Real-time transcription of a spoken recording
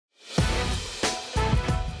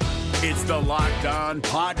It's the Locked On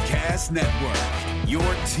Podcast Network, your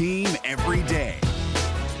team every day.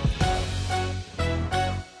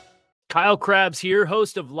 Kyle Krabs here,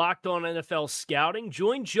 host of Locked On NFL Scouting.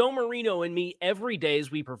 Join Joe Marino and me every day as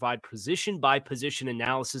we provide position-by-position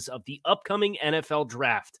analysis of the upcoming NFL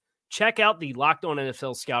Draft. Check out the Locked On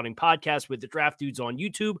NFL Scouting podcast with the Draft Dudes on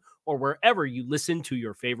YouTube or wherever you listen to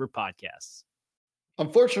your favorite podcasts.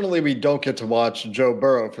 Unfortunately, we don't get to watch Joe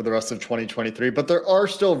Burrow for the rest of 2023, but there are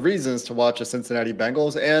still reasons to watch the Cincinnati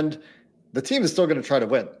Bengals, and the team is still going to try to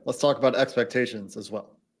win. Let's talk about expectations as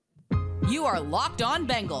well. You are Locked On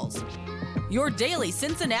Bengals, your daily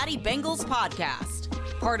Cincinnati Bengals podcast,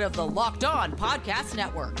 part of the Locked On Podcast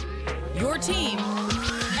Network, your team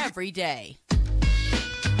every day.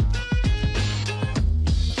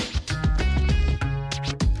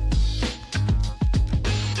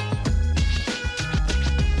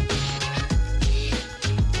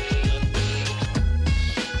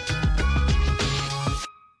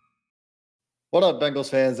 What up, Bengals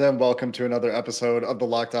fans, and welcome to another episode of the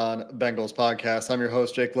Locked On Bengals podcast. I'm your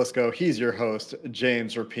host, Jake Lisco. He's your host,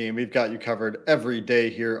 James Rapien. We've got you covered every day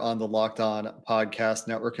here on the Locked On Podcast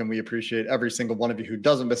Network, and we appreciate every single one of you who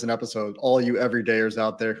doesn't miss an episode. All you everydayers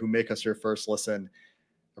out there who make us your first listen.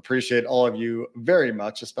 Appreciate all of you very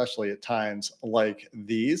much, especially at times like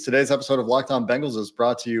these. Today's episode of Locked On Bengals is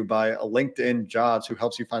brought to you by LinkedIn Jobs, who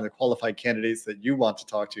helps you find the qualified candidates that you want to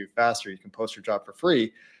talk to faster. You can post your job for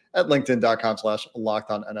free at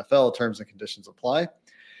linkedin.com/LockedOnNFL. Terms and conditions apply.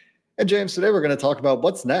 And James, today we're going to talk about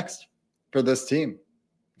what's next for this team.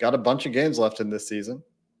 Got a bunch of games left in this season.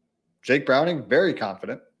 Jake Browning, very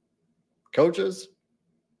confident. Coaches,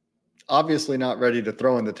 obviously not ready to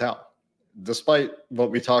throw in the towel, despite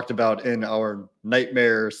what we talked about in our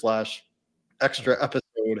nightmare/extra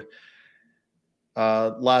episode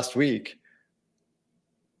last week.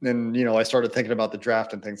 And, I started thinking about the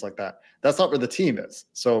draft and things like that. That's not where the team is.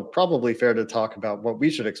 So probably fair to talk about what we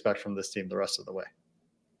should expect from this team the rest of the way.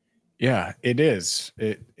 Yeah, it is.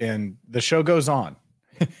 And the show goes on.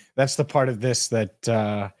 That's the part of this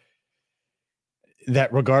that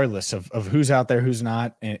regardless of who's out there, who's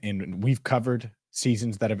not, and we've covered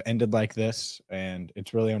seasons that have ended like this, and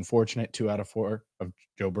it's really unfortunate. 2 out of 4 of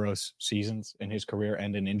Joe Burrow's seasons in his career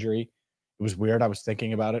end in injury. It was weird. I was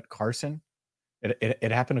thinking about it. Carson.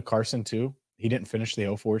 It happened to Carson too. He didn't finish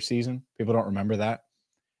the 04 season. People don't remember that.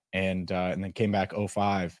 And then came back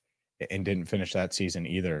 05 and didn't finish that season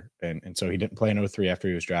either. And so he didn't play in 03 after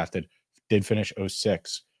he was drafted, did finish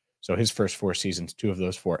 06. So his first 4 seasons, 2 of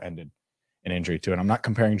those 4 ended in injury too. And I'm not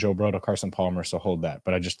comparing Joe Burrow to Carson Palmer, so hold that.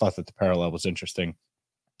 But I just thought that the parallel was interesting.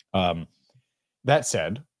 That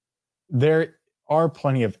said, there are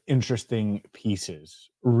plenty of interesting pieces,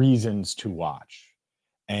 reasons to watch.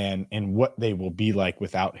 And what they will be like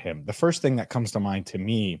without him. The first thing that comes to mind to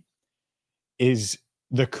me is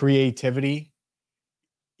the creativity.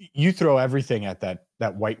 You throw everything at that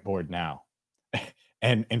whiteboard now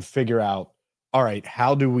and figure out, all right,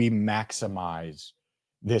 how do we maximize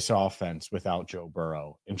this offense without Joe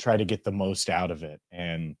Burrow and try to get the most out of it?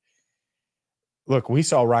 And look, we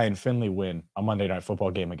saw Ryan Finley win a Monday Night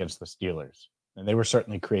Football game against the Steelers, and they were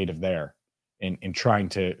certainly creative there. In trying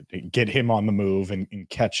to get him on the move and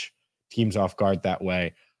catch teams off guard that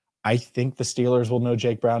way. I think the Steelers will know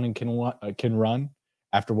Jake Browning can run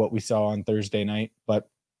after what we saw on Thursday night,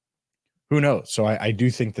 but who knows? So I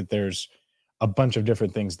do think that there's a bunch of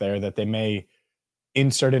different things there that they may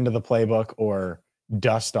insert into the playbook or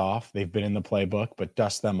dust off. They've been in the playbook, but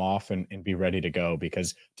dust them off and be ready to go,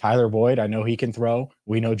 because Tyler Boyd, I know he can throw.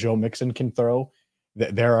 We know Joe Mixon can throw.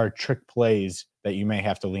 There are trick plays that you may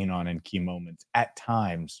have to lean on in key moments at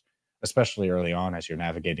times, especially early on as you're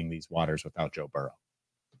navigating these waters without Joe Burrow.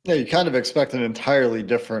 Yeah, you kind of expect an entirely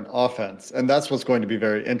different offense, and that's what's going to be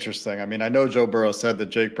very interesting. I mean, I know Joe Burrow said that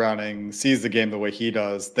Jake Browning sees the game the way he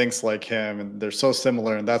does, thinks like him, and they're so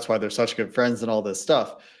similar, and that's why they're such good friends and all this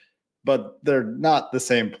stuff. But they're not the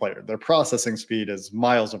same player. Their processing speed is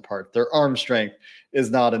miles apart. Their arm strength is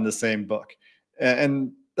not in the same book.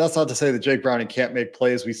 And that's not to say that Jake Browning can't make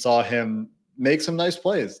plays. We saw him make some nice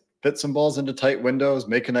plays, fit some balls into tight windows,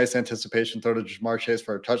 make a nice anticipation throw to Jamar Chase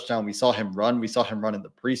for a touchdown. We saw him run. We saw him run in the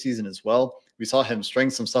preseason as well. We saw him string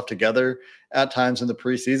some stuff together at times in the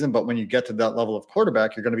preseason. But when you get to that level of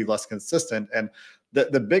quarterback, you're going to be less consistent. And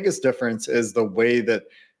the biggest difference is the way that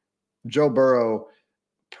Joe Burrow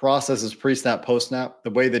processes pre-snap, post-snap,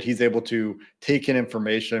 the way that he's able to take in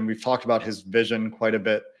information. We've talked about his vision quite a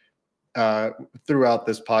bit throughout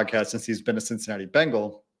this podcast since he's been a Cincinnati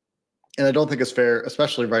Bengal. And I don't think it's fair,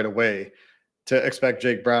 especially right away, to expect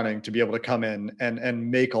Jake Browning to be able to come in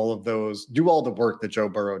and make all of those, do all the work that Joe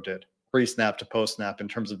Burrow did pre-snap to post-snap in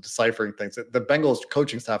terms of deciphering things. The Bengals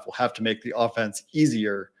coaching staff will have to make the offense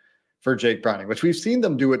easier for Jake Browning, which we've seen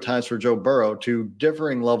them do at times for Joe Burrow to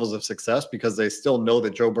differing levels of success because they still know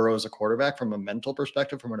that Joe Burrow is a quarterback from a mental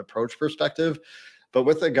perspective, from an approach perspective. But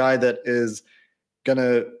with a guy that is going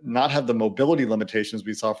to not have the mobility limitations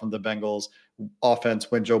we saw from the Bengals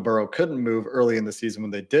offense when Joe Burrow couldn't move early in the season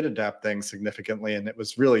when they did adapt things significantly and it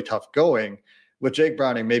was really tough going, with Jake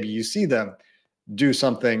Browning, maybe you see them do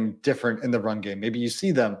something different in the run game. Maybe you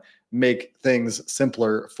see them make things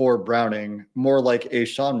simpler for Browning, more like a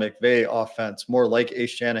Sean McVay offense, more like a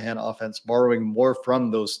Shanahan offense, borrowing more from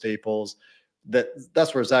those staples.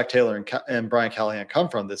 That's where Zach Taylor and Brian Callahan come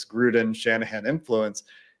from, this Gruden Shanahan influence.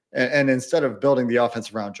 And instead of building the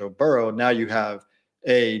offense around Joe Burrow, now you have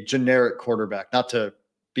a generic quarterback, not to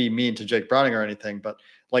be mean to Jake Browning or anything, but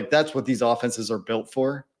like that's what these offenses are built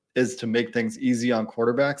for, is to make things easy on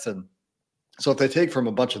quarterbacks. And so if they take from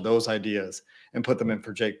a bunch of those ideas and put them in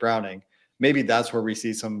for Jake Browning, maybe that's where we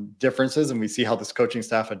see some differences and we see how this coaching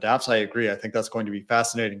staff adapts. I agree. I think that's going to be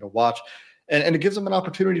fascinating to watch. And it gives them an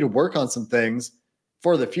opportunity to work on some things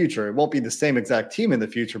for the future. It won't be the same exact team in the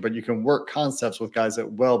future, but you can work concepts with guys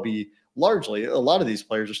that will be largely, a lot of these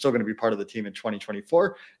players are still going to be part of the team in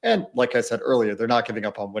 2024. And like I said earlier, they're not giving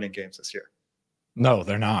up on winning games this year. No,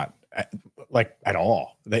 they're not, like at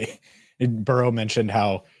all. Burrow mentioned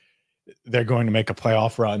how they're going to make a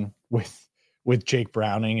playoff run with Jake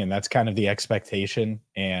Browning, and that's kind of the expectation.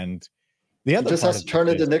 And the other just has to turn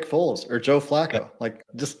into Nick Foles or Joe Flacco, like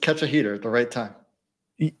just catch a heater at the right time.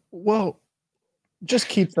 Well, just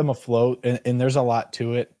keep them afloat, and there's a lot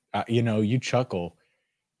to it. You chuckle.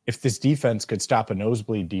 If this defense could stop a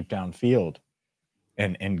nosebleed deep downfield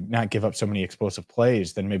and not give up so many explosive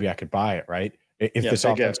plays, then maybe I could buy it, right? If this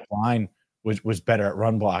offensive line was better at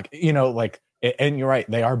run block, and you're right,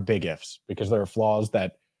 they are big ifs because there are flaws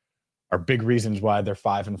that are big reasons why they're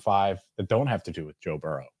 5-5 that don't have to do with Joe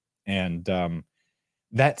Burrow. And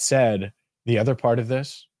that said, the other part of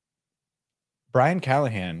this, Brian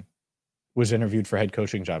Callahan was interviewed for head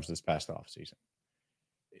coaching jobs this past offseason.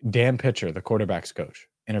 Dan Pitcher, the quarterback's coach,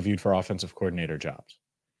 interviewed for offensive coordinator jobs.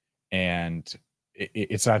 And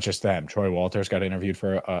it's not just them. Troy Walters got interviewed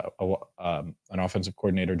for an offensive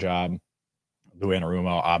coordinator job. Lou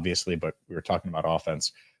Anarumo, obviously, but we were talking about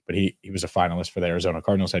offense. But he was a finalist for the Arizona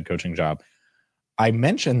Cardinals head coaching job. I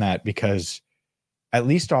mention that because at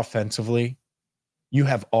least offensively, you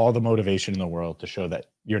have all the motivation in the world to show that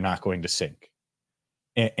you're not going to sink.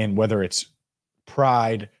 And whether it's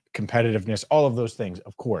pride, competitiveness, all of those things,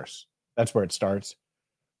 of course, that's where it starts.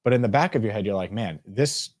 But in the back of your head, you're like, man,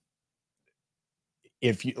 let's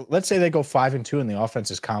say they go 5-2 and the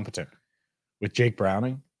offense is competent with Jake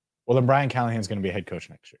Browning, well, then Brian Callahan's going to be a head coach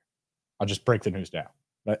next year. I'll just break the news down.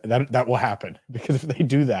 That will happen, because if they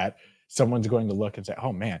do that, someone's going to look and say,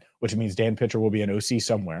 oh man, which means Dan Pitcher will be an OC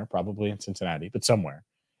somewhere, probably in Cincinnati, but somewhere.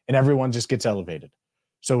 And everyone just gets elevated.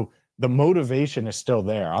 So the motivation is still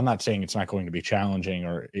there. I'm not saying it's not going to be challenging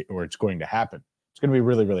or it's going to happen. It's going to be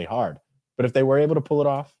really, really hard. But if they were able to pull it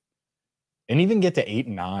off and even get to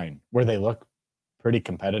 8-9, where they look pretty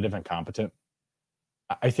competitive and competent,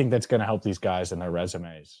 I think that's going to help these guys in their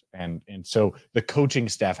resumes. And so the coaching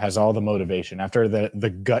staff has all the motivation after the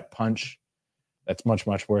gut punch. That's much,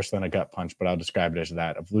 much worse than a gut punch, but I'll describe it as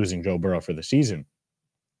that, of losing Joe Burrow for the season.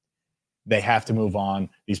 They have to move on.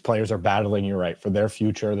 These players are battling, you're right, for their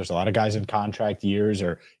future. There's a lot of guys in contract years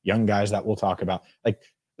or young guys that we'll talk about. Like,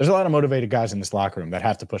 there's a lot of motivated guys in this locker room that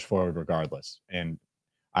have to push forward regardless. And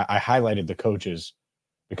I highlighted the coaches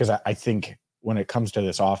because I think when it comes to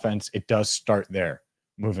this offense, it does start there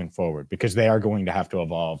moving forward, because they are going to have to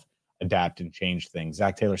evolve, adapt, and change things.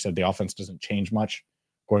 Zach Taylor said the offense doesn't change much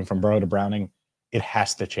going from Burrow to Browning. It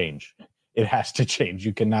has to change. It has to change.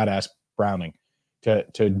 You cannot ask Browning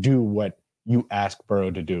to do what you ask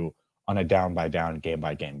Burrow to do on a down-by-down,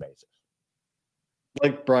 game-by-game basis.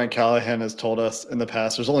 Like Brian Callahan has told us in the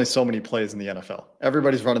past, there's only so many plays in the NFL.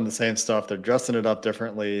 Everybody's running the same stuff. They're dressing it up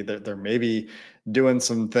differently. They're maybe doing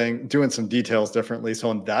some details differently.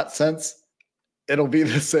 So in that sense, it'll be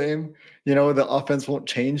the same. The offense won't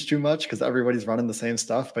change too much because everybody's running the same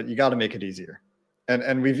stuff, but you got to make it easier.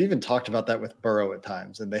 And we've even talked about that with Burrow at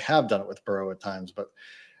times, and they have done it with Burrow at times. But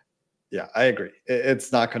yeah, I agree.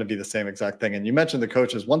 It's not going to be the same exact thing. And you mentioned the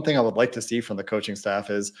coaches. One thing I would like to see from the coaching staff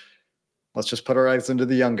is, let's just put our eggs into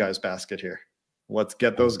the young guys basket here. Let's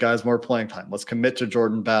get those guys more playing time. Let's commit to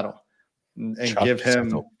Jordan Battle and give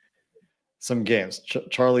him some games.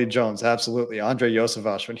 Charlie Jones, absolutely. Andre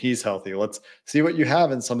Yosevich, when he's healthy. Let's see what you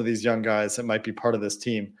have in some of these young guys that might be part of this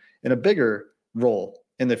team in a bigger role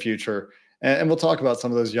in the future. And we'll talk about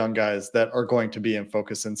some of those young guys that are going to be in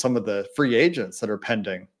focus and some of the free agents that are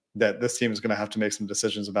pending that this team is going to have to make some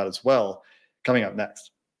decisions about as well coming up next.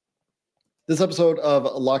 This episode of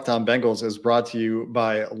Locked On Bengals is brought to you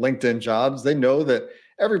by LinkedIn Jobs. They know that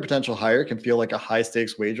every potential hire can feel like a high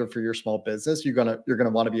stakes wager for your small business. You're going to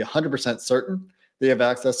want to be 100% certain they have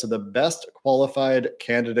access to the best qualified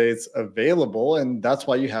candidates available. And that's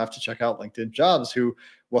why you have to check out LinkedIn Jobs, who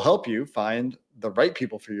will help you find the right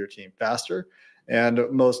people for your team faster. And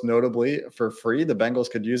most notably for free. The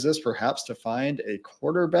Bengals could use this perhaps to find a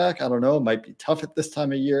quarterback. I don't know, it might be tough at this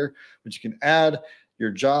time of year, but you can add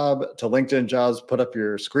your job to LinkedIn Jobs, put up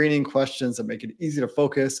your screening questions that make it easy to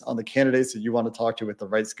focus on the candidates that you want to talk to with the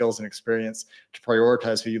right skills and experience to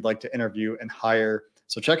prioritize who you'd like to interview and hire.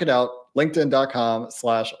 So check it out,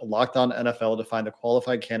 linkedin.com/LockedOnNFL to find the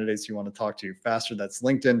qualified candidates you want to talk to faster. That's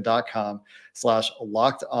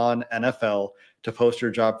linkedin.com/LockedOnNFL to post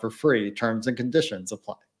your job for free. Terms and conditions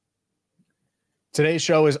apply. Today's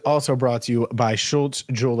show is also brought to you by Schultz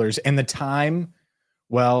Jewelers. And the time,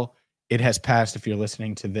 well, it has passed if you're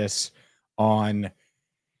listening to this on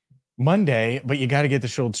Monday, but you got to get the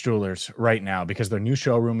Schultz Jewelers right now because their new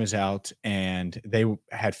showroom is out and they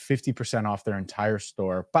had 50% off their entire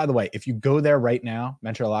store. By the way, if you go there right now,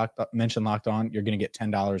 mention Locked On, you're going to get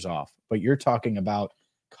 $10 off. But you're talking about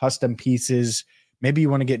custom pieces. Maybe you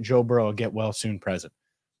want to get Joe Burrow a get well soon present.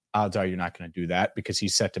 Odds are you're not going to do that because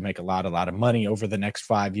he's set to make a lot of money over the next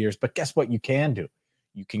 5 years. But guess what you can do?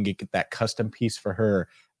 You can get that custom piece for her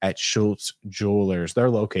at Schultz Jewelers. They're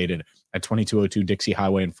located at 2202 Dixie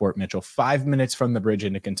Highway in Fort Mitchell, 5 minutes from the bridge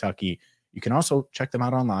into Kentucky. You can also check them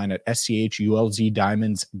out online at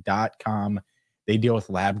schulzdiamonds.com. They deal with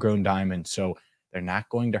lab-grown diamonds, so they're not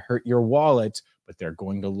going to hurt your wallet, but they're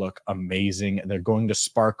going to look amazing. They're going to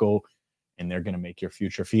sparkle, and they're going to make your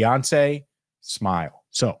future fiance smile.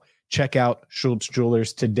 So check out Schultz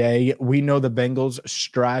Jewelers today. We know the Bengals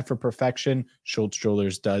strive for perfection. Schultz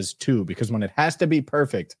Jewelers does too, because when it has to be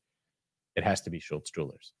perfect, it has to be Schultz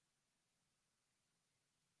Jewelers.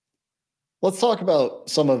 Let's talk about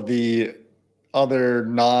some of the other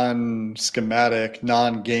non-schematic,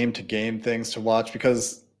 non-game-to-game things to watch,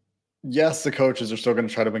 because yes, the coaches are still going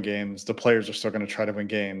to try to win games. The players are still going to try to win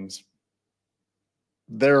games.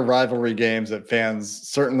 There are rivalry games that fans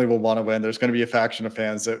certainly will want to win. There's going to be a faction of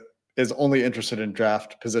fans that is only interested in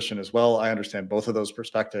draft position as well. I understand both of those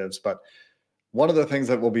perspectives, but one of the things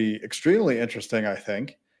that will be extremely interesting, I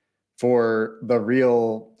think, for the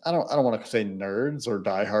real, I don't want to say nerds or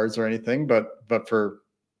diehards or anything, but for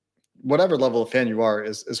whatever level of fan you are,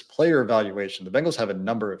 is player evaluation. The Bengals have a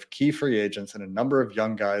number of key free agents and a number of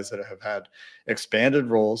young guys that have had expanded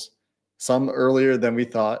roles, some earlier than we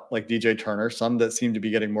thought, like DJ Turner, some that seem to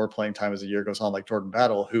be getting more playing time as the year goes on, like Jordan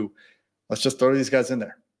Battle, who, let's just throw these guys in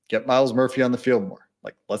there. Get Miles Murphy on the field more.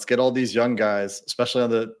 Like, let's get all these young guys, especially on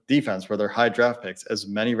the defense where they're high draft picks, as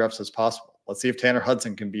many reps as possible. Let's see if Tanner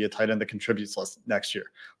Hudson can be a tight end that contributes next year.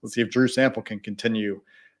 Let's see if Drew Sample can continue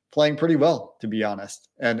playing pretty well, to be honest,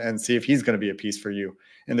 and see if he's going to be a piece for you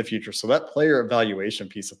in the future. So that player evaluation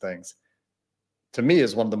piece of things, to me,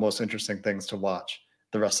 is one of the most interesting things to watch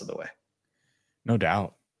the rest of the way. No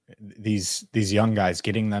doubt. These young guys,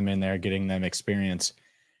 getting them in there, getting them experience.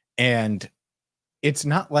 And it's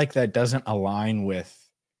not like that doesn't align with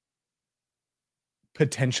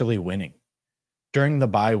potentially winning. During the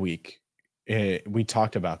bye week, we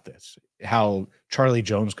talked about this, how Charlie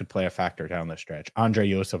Jones could play a factor down the stretch. Andre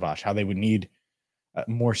Yosevach, how they would need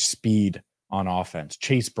more speed on offense.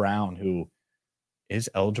 Chase Brown, who is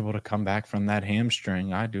eligible to come back from that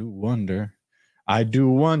hamstring. I do wonder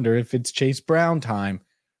if it's Chase Brown time.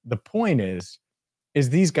 The point is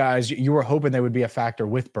these guys, you were hoping they would be a factor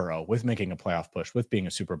with Burrow, with making a playoff push, with being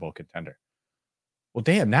a Super Bowl contender. Well,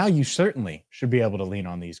 damn, now you certainly should be able to lean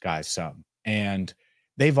on these guys some. And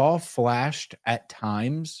they've all flashed at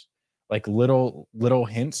times, like little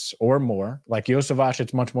hints or more. Like Yosevach,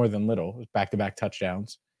 it's much more than little. Back-to-back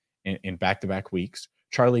touchdowns in back-to-back weeks.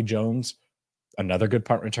 Charlie Jones, another good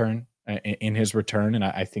punt return in his return, and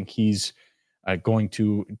I think he's going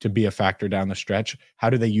to be a factor down the stretch. How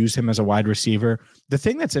do they use him as a wide receiver? The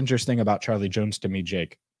thing that's interesting about Charlie Jones to me,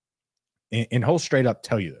 Jake, and he'll straight up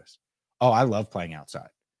tell you this. Oh, I love playing outside.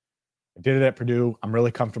 I did it at Purdue. I'm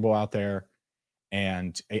really comfortable out there.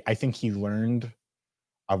 And I think he learned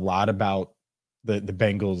a lot about the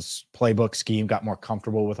Bengals playbook scheme, got more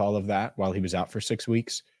comfortable with all of that while he was out for 6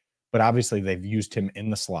 weeks. But obviously they've used him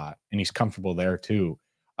in the slot, and he's comfortable there too,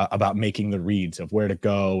 about making the reads of where to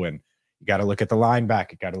go. And you got to look at the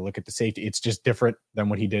linebacker, you got to look at the safety. It's just different than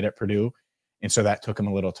what he did at Purdue. And so that took him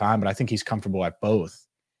a little time, but I think he's comfortable at both.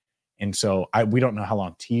 And so we don't know how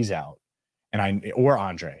long T's out. or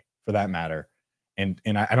Andre for that matter. And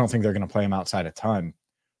I don't think they're going to play him outside a ton,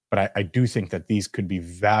 but I do think that these could be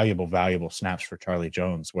valuable snaps for Charlie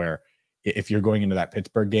Jones, where if you're going into that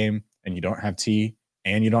Pittsburgh game and you don't have T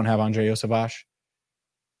and you don't have Andre Yosavash,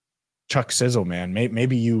 Chuck Sizzle, man,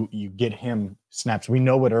 maybe you get him snaps. We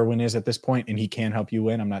know what Irwin is at this point, and he can help you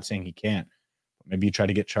win. I'm not saying he can't. But maybe you try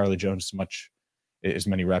to get Charlie Jones as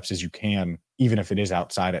many reps as you can, even if it is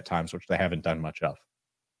outside at times, which they haven't done much of.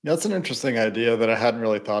 That's an interesting idea that I hadn't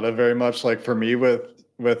really thought of very much. Like for me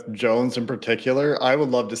with Jones in particular, I would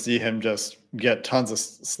love to see him just get tons of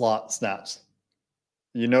slot snaps.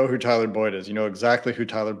 You know who Tyler Boyd is. You know exactly who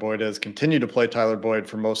Tyler Boyd is. Continue to play Tyler Boyd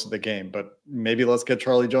for most of the game, but maybe let's get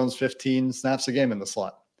Charlie Jones 15 snaps a game in the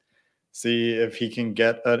slot. See if he can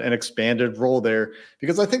get an expanded role there,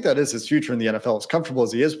 because I think that is his future in the NFL. As comfortable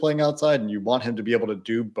as he is playing outside, and you want him to be able to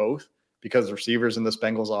do both, because receivers in this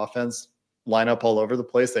Bengals offense line up all over the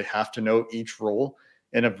place. They have to know each role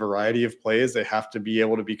in a variety of plays. They have to be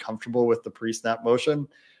able to be comfortable with the pre-snap motion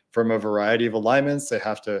from a variety of alignments. They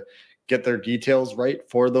have to get their details right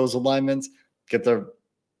for those alignments, get the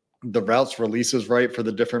routes releases right for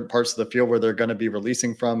the different parts of the field where they're going to be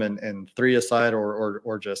releasing from, and 3 aside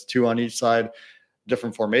or just 2 on each side,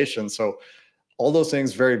 different formations. So all those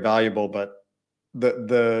things very valuable, but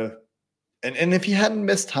and if he hadn't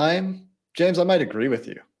missed time, James, I might agree with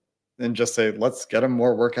you and just say, let's get him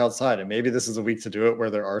more work outside. And maybe this is a week to do it where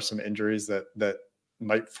there are some injuries that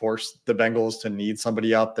might force the Bengals to need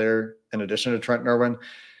somebody out there in addition to Trent Irwin.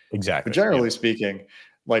 Exactly. But generally speaking,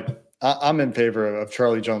 like I'm in favor of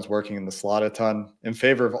Charlie Jones working in the slot a ton, in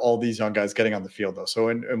favor of all these young guys getting on the field though. So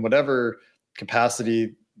in whatever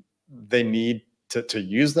capacity they need to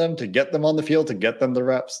use them, to get them on the field, to get them the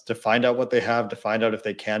reps, to find out what they have, to find out if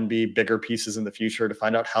they can be bigger pieces in the future, to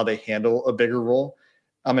find out how they handle a bigger role,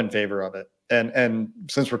 I'm in favor of it. And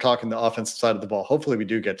since we're talking the offensive side of the ball, hopefully we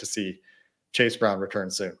do get to see Chase Brown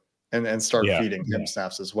return soon and start feeding him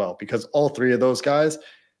snaps as well, because all 3 of those guys,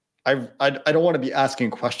 I don't want to be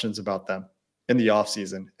asking questions about them in the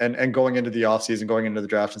offseason and going into the offseason, going into the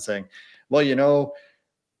draft and saying, well, you know,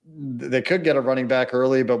 they could get a running back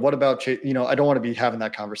early, but what about Chase? You know, I don't want to be having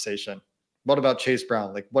that conversation. What about Chase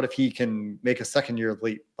Brown? Like, what if he can make a second year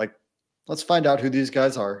leap? Like, let's find out who these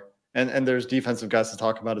guys are. And there's defensive guys to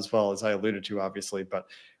talk about as well, as I alluded to, obviously, but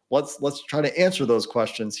let's try to answer those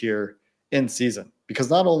questions here in season, because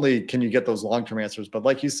not only can you get those long-term answers, but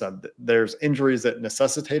like you said, there's injuries that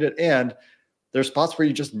necessitate it, and there's spots where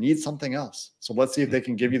you just need something else. So let's see if they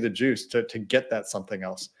can give you the juice to get that something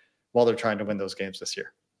else while they're trying to win those games this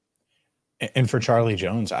year. And for Charlie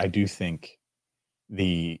Jones, I do think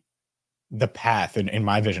the path, in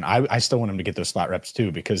my vision, I still want him to get those slot reps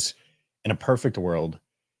too, because in a perfect world,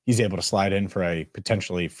 he's able to slide in for a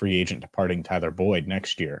potentially free agent departing Tyler Boyd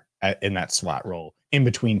next year in that slot role in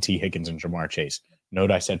between T. Higgins and Jamar Chase. Note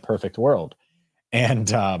I said perfect world. And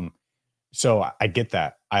so I get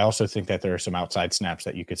that. I also think that there are some outside snaps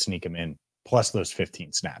that you could sneak him in, plus those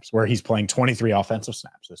 15 snaps where he's playing 23 offensive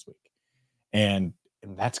snaps this week. And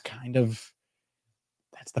that's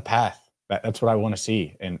that's the path. That's what I want to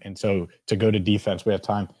see. And so to go to defense, we have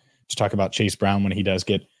time to talk about Chase Brown when he does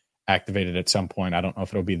get activated at some point. I don't know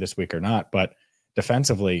if it'll be this week or not, but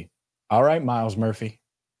defensively, all right, Miles Murphy.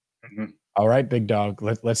 Mm-hmm. All right, big dog.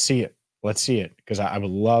 Let's see it. Let's see it, because I would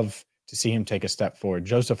love to see him take a step forward.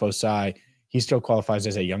 Joseph Osai, he still qualifies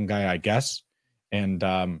as a young guy, I guess. And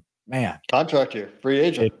man, contract year, free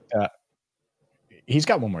agent. He's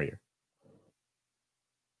got one more year,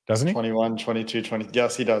 doesn't he? 21, 22, 20.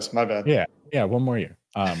 Yes, he does. My bad. Yeah, one more year.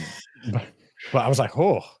 But I was like,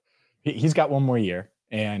 oh, he's got one more year.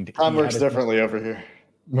 And time works differently over here.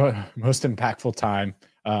 Most impactful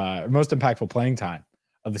playing time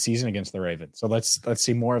of the season against the Ravens. So let's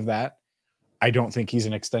see more of that. I don't think he's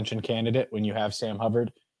an extension candidate when you have Sam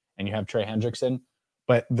Hubbard and you have Trey Hendrickson.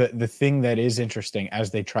 But the thing that is interesting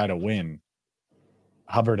as they try to win,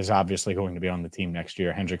 Hubbard is obviously going to be on the team next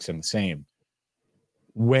year. Hendrickson the same.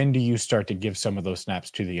 When do you start to give some of those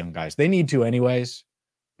snaps to the young guys? They need to anyways.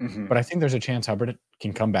 Mm-hmm. But I think there's a chance Hubbard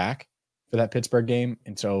can come back for that Pittsburgh game.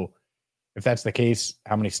 And so if that's the case,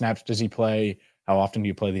 how many snaps does he play? How often do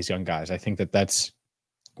you play these young guys? I think that's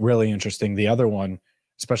really interesting. The other one,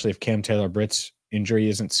 especially if Cam Taylor-Britt's injury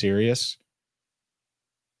isn't serious,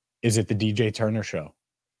 is it the DJ Turner show?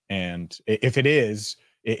 And if it is,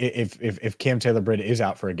 if Cam Taylor-Britt is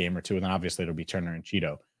out for a game or two, then obviously it'll be Turner and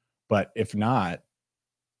Cheeto. But if not,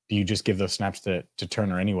 do you just give those snaps to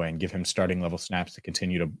Turner anyway and give him starting level snaps to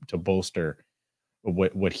continue to bolster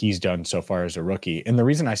what he's done so far as a rookie? And the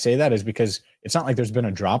reason I say that is because it's not like there's been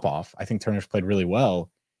a drop off. I think Turner's played really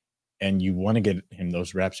well, and you want to get him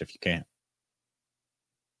those reps if you can.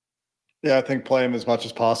 Yeah, I think play him as much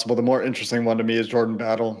as possible. The more interesting one to me is Jordan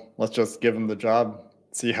Battle. Let's just give him the job,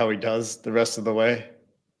 see how he does the rest of the way.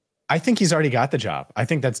 I think he's already got the job. I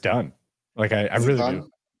think that's done. Like I Is it really done? do.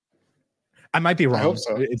 I might be wrong. I hope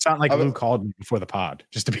so. It's not like Lou called me before the pod,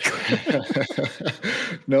 just to be clear.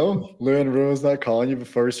 No, Lou and Ruo's not calling you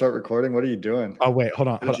before we start recording. What are you doing? Oh, wait, hold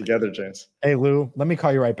on. Get it together, James. Hey, Lou, let me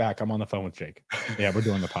call you right back. I'm on the phone with Jake. Yeah, we're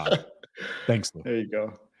doing the pod. Thanks, Lou. There you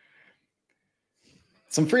go.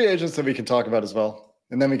 Some free agents that we can talk about as well.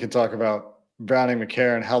 And then we can talk about Browning,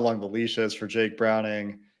 McCarron, how long the leash is for Jake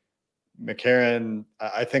Browning. McCarron,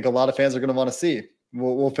 I think a lot of fans are going to want to see.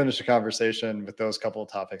 We'll finish the conversation with those couple of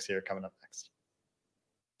topics here coming up next.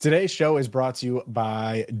 Today's show is brought to you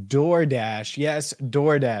by DoorDash. Yes,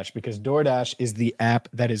 DoorDash, because DoorDash is the app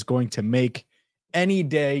that is going to make any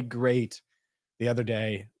day great. The other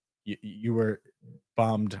day, you were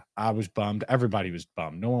bummed. I was bummed. Everybody was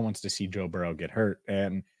bummed. No one wants to see Joe Burrow get hurt.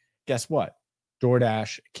 And guess what?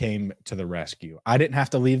 DoorDash came to the rescue. I didn't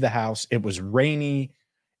have to leave the house. It was rainy.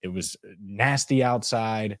 It was nasty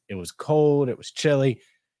outside. It was cold. It was chilly.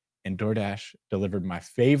 And DoorDash delivered my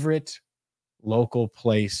favorite local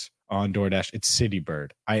place on DoorDash. It's City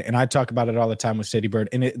Bird. I talk about it all the time with City Bird.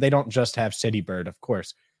 And they don't just have City Bird, of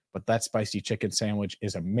course, but that spicy chicken sandwich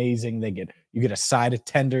is amazing. You get a side of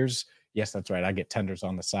tenders. Yes, that's right. I get tenders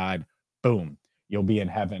on the side. Boom. You'll be in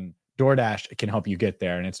heaven. DoorDash can help you get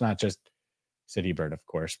there. And it's not just City Bird, of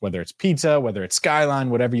course. Whether it's pizza, whether it's Skyline,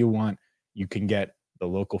 whatever you want, you can get the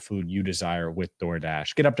local food you desire with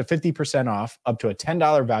DoorDash. Get up to 50% off, up to a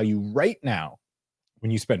 $10 value right now when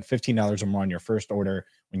you spend $15 or more on your first order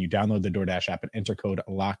when you download the DoorDash app and enter code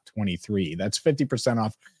LOCK23. That's 50%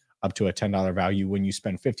 off, up to a $10 value when you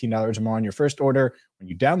spend $15 or more on your first order when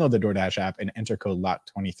you download the DoorDash app and enter code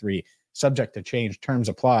LOCK23. Subject to change. Terms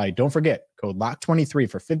apply. Don't forget, code LOCK23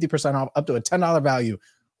 for 50% off, up to a $10 value on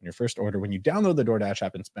your first order when you download the DoorDash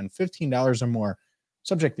app and spend $15 or more.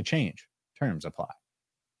 Subject to change. Terms apply.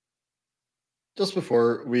 Just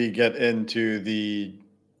before we get into the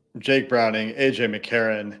Jake Browning, AJ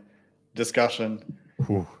McCarron discussion,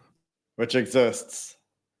 which exists,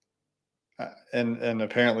 and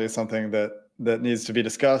apparently something that needs to be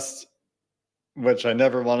discussed, which I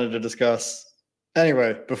never wanted to discuss.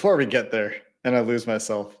 Anyway, before we get there, and I lose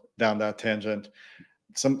myself down that tangent,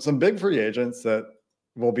 some big free agents that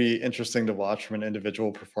will be interesting to watch from an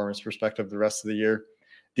individual performance perspective the rest of the year.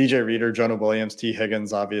 DJ Reader, Jonah Williams, T.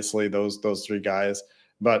 Higgins, obviously those three guys.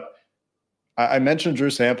 But I mentioned Drew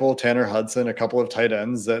Sample, Tanner Hudson, a couple of tight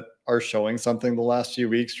ends that are showing something the last few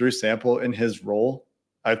weeks. Drew Sample in his role,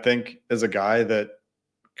 I think, is a guy that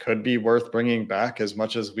could be worth bringing back, as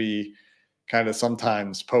much as we kind of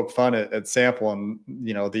sometimes poke fun at Sample and,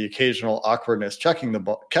 the occasional awkwardness catching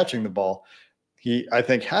the ball. He, I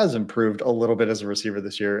think, has improved a little bit as a receiver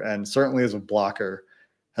this year, and certainly as a blocker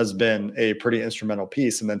has been a pretty instrumental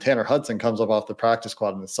piece. And then Tanner Hudson comes up off the practice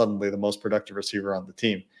squad and is suddenly the most productive receiver on the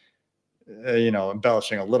team.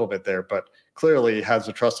 Embellishing a little bit there, but clearly has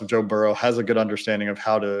the trust of Joe Burrow, has a good understanding of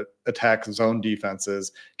how to attack zone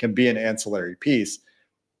defenses, can be an ancillary piece.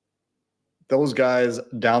 Those guys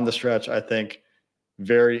down the stretch, I think,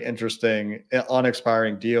 very interesting on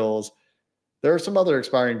expiring deals. There are some other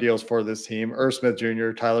expiring deals for this team. Irv Smith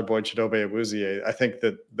Jr., Tyler Boyd, Chidobe Awuzie. I think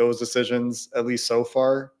that those decisions, at least so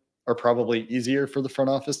far, are probably easier for the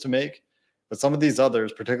front office to make. But some of these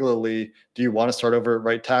others, particularly, do you want to start over at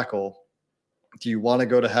right tackle? Do you want to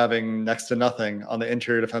go to having next to nothing on the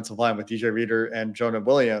interior defensive line with DJ Reader and Jonah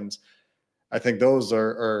Williams? I think those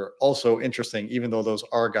are also interesting, even though those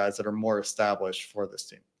are guys that are more established for this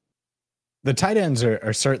team. The tight ends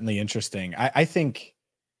are certainly interesting. I think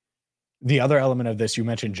the other element of this, you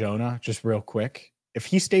mentioned Jonah, just real quick. If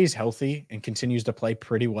he stays healthy and continues to play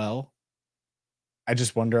pretty well, I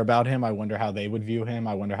just wonder about him. I wonder how they would view him.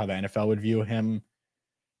 I wonder how the NFL would view him.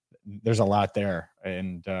 There's a lot there.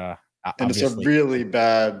 And it's a really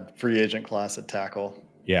bad free agent class at tackle.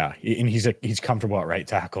 Yeah. And he's comfortable at right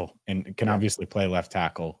tackle and can obviously play left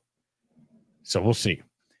tackle. So we'll see.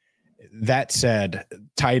 That said,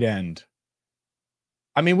 tight end.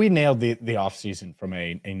 I mean, we nailed the offseason from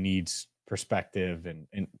a needs perspective,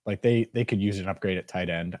 and like they could use an upgrade at tight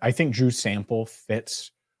end. I think Drew Sample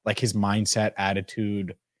fits, like his mindset,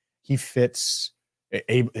 attitude. He fits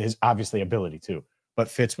his obviously ability too, but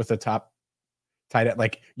fits with the top tight end.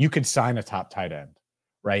 Like you could sign a top tight end,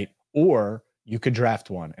 right? Or you could draft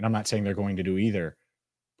one. And I'm not saying they're going to do either,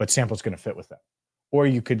 but Sample's going to fit with them. Or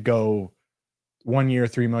you could go 1 year,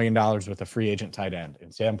 $3 million with a free agent tight end,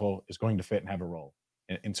 and Sample is going to fit and have a role.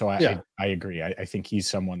 And so I agree. I think he's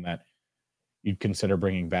someone that you'd consider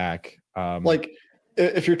bringing back.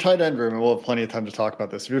 If your tight end room, and we'll have plenty of time to talk about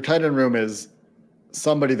this, if your tight end room is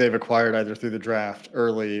somebody they've acquired either through the draft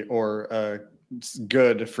early or a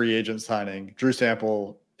good free agent signing, Drew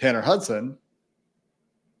Sample, Tanner Hudson,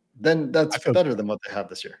 then that's better than what they have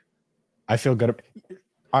this year. I feel good.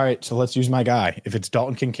 All right, so let's use my guy. If it's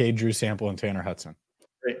Dalton Kincaid, Drew Sample, and Tanner Hudson.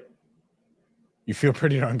 Great. You feel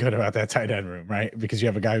pretty darn good about that tight end room, right? Because you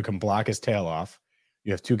have a guy who can block his tail off.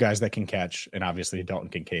 You have two guys that can catch, and obviously Dalton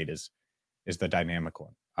Kincaid is the dynamic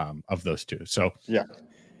one of those two. So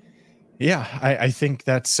yeah, I think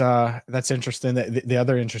that's interesting. The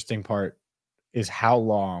other interesting part is how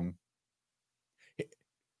long.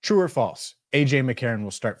 True or false? AJ McCarron will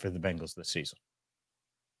start for the Bengals this season.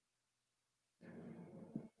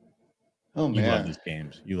 Oh man,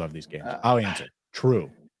 you love these games. I'll answer true.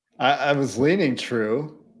 I was leaning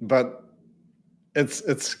true, but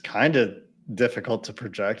it's kind of difficult to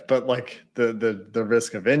project. But like the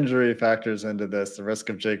risk of injury factors into this, the risk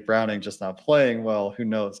of Jake Browning just not playing well. Who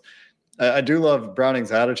knows? I do love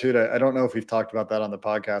Browning's attitude. I don't know if we've talked about that on the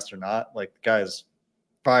podcast or not. Like the guy's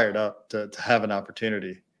fired up to have an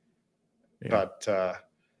opportunity, but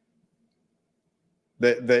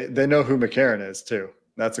they know who McCarron is too.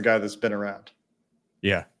 That's a guy that's been around.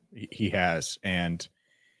 Yeah, he has. And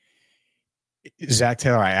Zach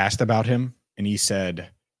Taylor, I asked about him, and he said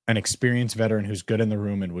an experienced veteran who's good in the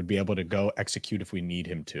room and would be able to go execute if we need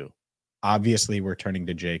him to. Obviously, we're turning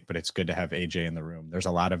to Jake, but it's good to have AJ in the room. There's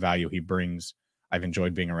a lot of value he brings. I've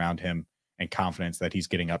enjoyed being around him and confidence that he's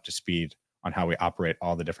getting up to speed on how we operate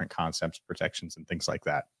all the different concepts, protections, and things like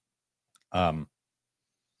that. All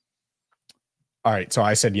right, so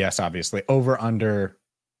I said yes, obviously. Over under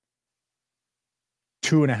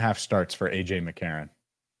 2.5 starts for AJ McCarron.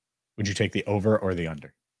 Would you take the over or the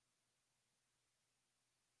under?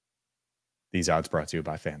 These odds brought to you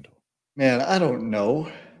by FanDuel. Man, I don't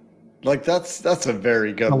know. Like that's a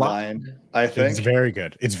very good line. I think it's very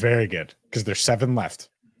good. It's very good because there's 7 left.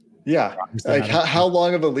 Yeah. Like how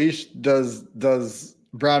long of a leash does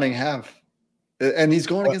Browning have? And he's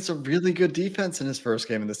going against a really good defense in his first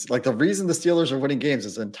game in this. Like the reason the Steelers are winning games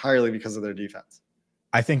is entirely because of their defense.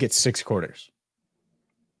 I think it's 6 quarters.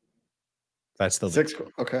 That's the 6.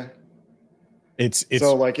 Okay. It's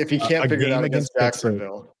so like if he can't figure it out against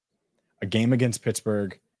Jacksonville, a game against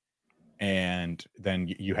Pittsburgh, and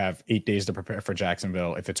then you have 8 days to prepare for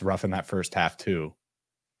Jacksonville. If it's rough in that first half too,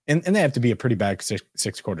 and they have to be a pretty bad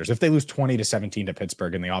 6 quarters. If they lose 20-17 to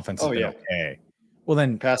Pittsburgh and the offense is okay, well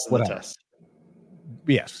then pass the test.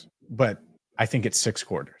 Yes, but I think it's 6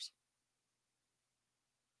 quarters.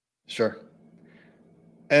 Sure.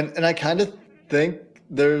 And I kind of think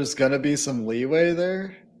there's going to be some leeway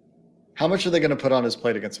there. How much are they going to put on his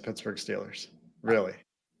plate against the Pittsburgh Steelers? Really?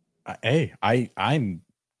 Hey, I'm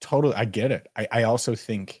totally, I get it. I also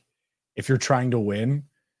think if you're trying to win,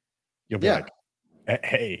 you'll be like,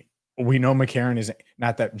 hey, we know McCarron is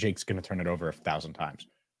not that Jake's going to turn it over 1,000 times,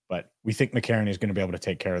 but we think McCarron is going to be able to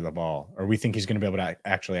take care of the ball, or we think he's going to be able to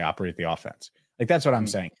actually operate the offense. Like, that's what I'm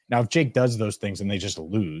saying. Now, if Jake does those things and they just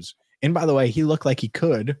lose, and by the way, he looked like he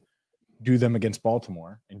could do them against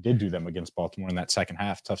Baltimore and did do them against Baltimore in that second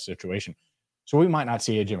half, tough situation. So we might not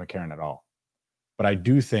see AJ McCarron at all, but I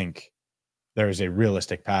do think there is a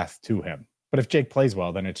realistic path to him. But if Jake plays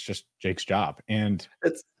well, then it's just Jake's job. And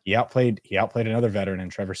he outplayed another veteran in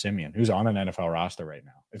Trevor Siemian, who's on an NFL roster right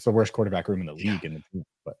now. It's the worst quarterback room in the league,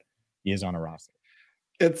 but he is on a roster.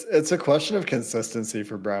 It's a question of consistency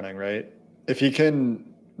for Browning, right? If he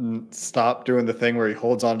can stop doing the thing where he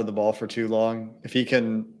holds onto the ball for too long, if he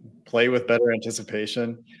can play with better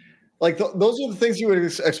anticipation, like those are the things you would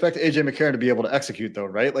expect AJ McCarron to be able to execute, though,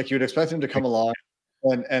 right? Like you would expect him to come along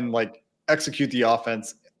and like execute the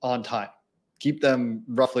offense on time, keep them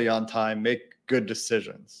roughly on time, make good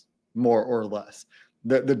decisions, more or less.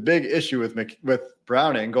 The big issue with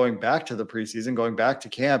Browning, going back to the preseason, going back to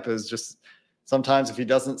camp, is just sometimes if he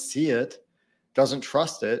doesn't see it, doesn't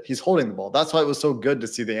trust it, he's holding the ball. That's why it was so good to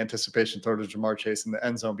see the anticipation throw to Jamar Chase in the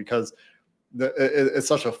end zone, because it's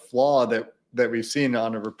such a flaw that we've seen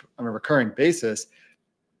on a recurring basis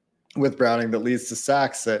with Browning that leads to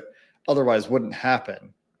sacks that otherwise wouldn't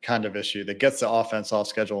happen, kind of issue that gets the offense off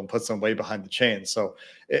schedule and puts them way behind the chains. So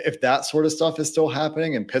if that sort of stuff is still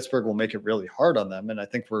happening, and Pittsburgh will make it really hard on them, and I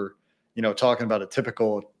think we're, talking about a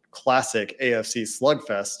typical classic AFC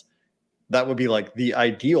slugfest, that would be like the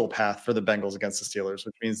ideal path for the Bengals against the Steelers,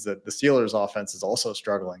 which means that the Steelers offense is also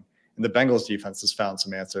struggling and the Bengals defense has found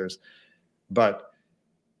some answers. But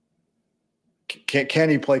can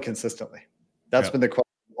he play consistently? That's been the question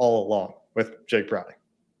all along with Jake Browning.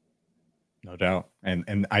 No doubt.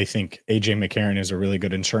 And I think AJ McCarron is a really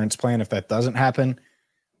good insurance plan. If that doesn't happen,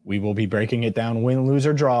 We will be breaking it down, win, lose,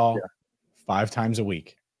 or draw, 5 times a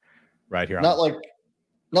week, right here. Not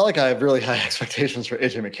like I have really high expectations for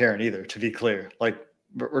AJ McCarron either, to be clear. Like,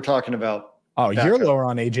 we're talking about. Oh, you're lower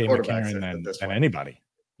on AJ McCarron than anybody.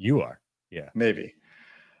 You are. Yeah. Maybe.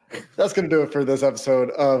 That's going to do it for this episode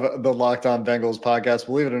of the Locked On Bengals podcast.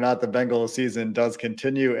 Believe it or not, the Bengals season does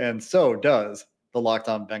continue, and so does the Locked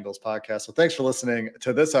On Bengals podcast. So thanks for listening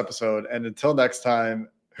to this episode. And until next time,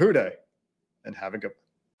 hooday, and have a good one.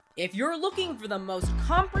 If you're looking for the most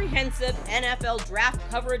comprehensive NFL draft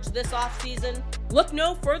coverage this offseason, look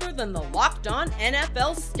no further than the Locked On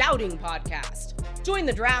NFL Scouting Podcast. Join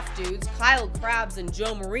the draft dudes, Kyle Krabs and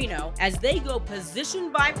Joe Marino, as they go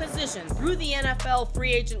position by position through the NFL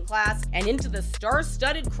free agent class and into the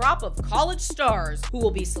star-studded crop of college stars who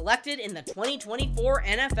will be selected in the 2024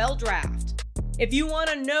 NFL Draft. If you want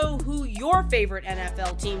to know who your favorite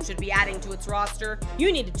NFL team should be adding to its roster,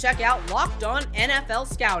 you need to check out Locked On NFL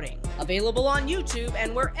Scouting, available on YouTube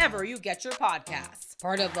and wherever you get your podcasts.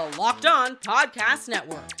 Part of the Locked On Podcast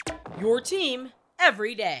Network, your team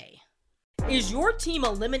every day. Is your team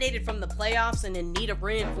eliminated from the playoffs and in need of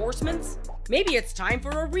reinforcements? Maybe it's time for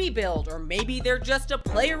a rebuild, or maybe they're just a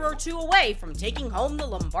player or two away from taking home the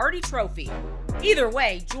Lombardi Trophy. Either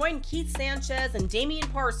way, join Keith Sanchez and Damian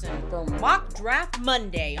Parson for Mock Draft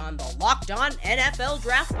Monday on the Locked On NFL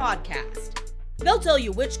Draft Podcast. They'll tell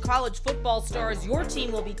you which college football stars your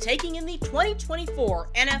team will be taking in the 2024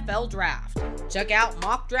 NFL Draft. Check out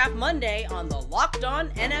Mock Draft Monday on the Locked On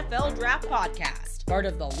NFL Draft Podcast, part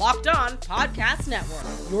of the Locked On Podcast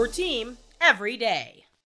Network, your team every day.